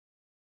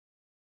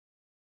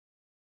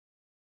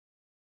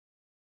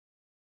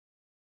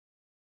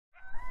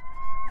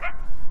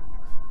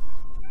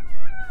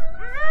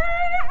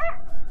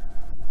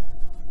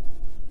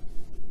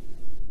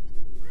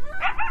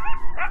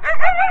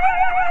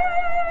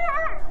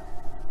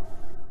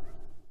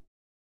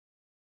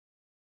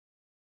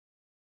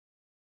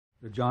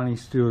Johnny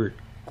Stewart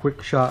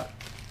Quik Shot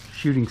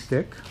shooting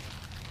stick.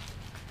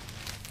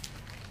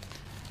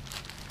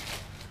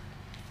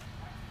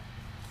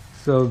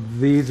 So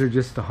these are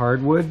just the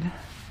hardwood,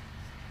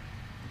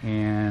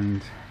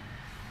 and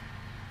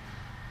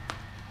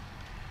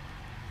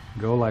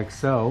go like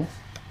so.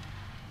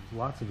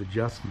 Lots of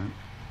adjustment,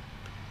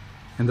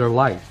 and they're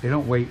light. They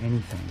don't weigh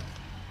anything.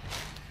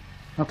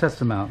 I'll test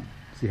them out,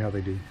 see how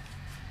they do.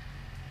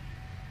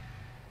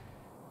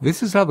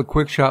 This is how the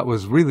Quik Shot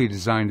was really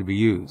designed to be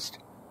used.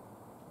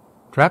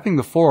 Trapping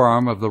the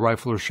forearm of the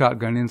rifle or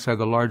shotgun inside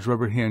the large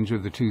rubber hinge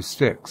of the two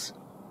sticks.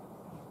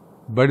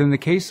 But in the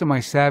case of my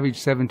Savage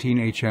 17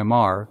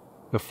 HMR,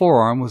 the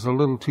forearm was a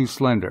little too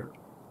slender.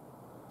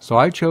 So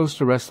I chose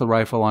to rest the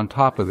rifle on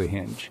top of the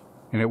hinge,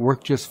 and it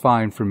worked just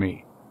fine for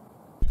me.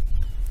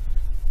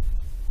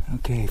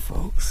 Okay,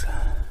 folks.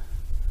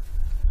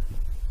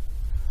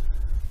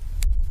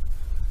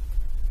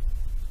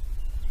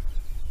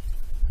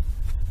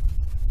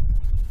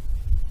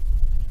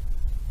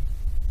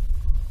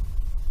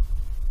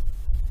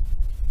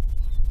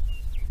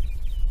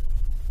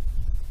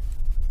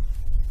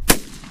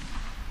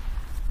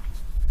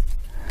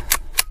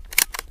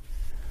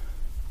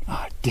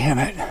 Damn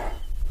it.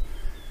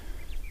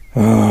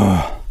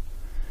 I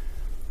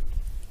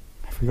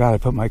forgot I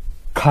put my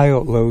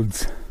coyote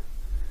loads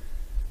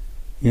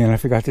in. I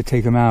forgot to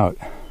take them out.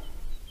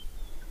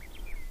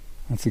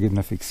 That's a good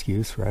enough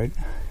excuse, right?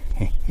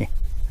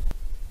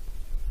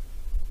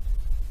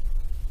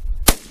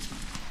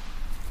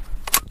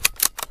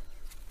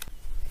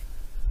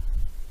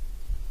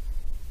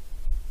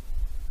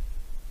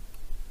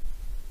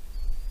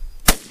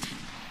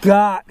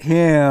 Got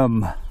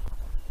him!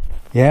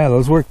 Yeah,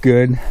 those work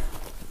good.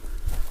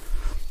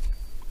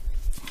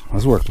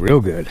 Those work real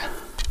good.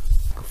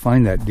 Go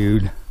find that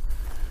dude.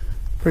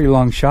 Pretty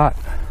long shot.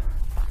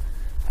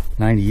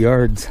 90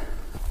 yards.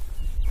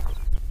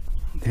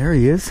 There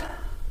he is.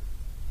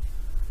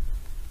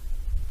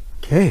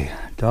 Okay,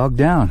 dog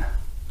down.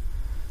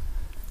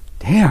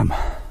 Damn.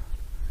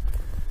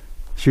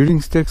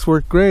 Shooting sticks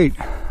work great.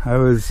 I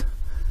was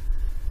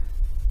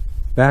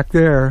back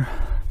there,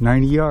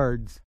 90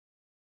 yards.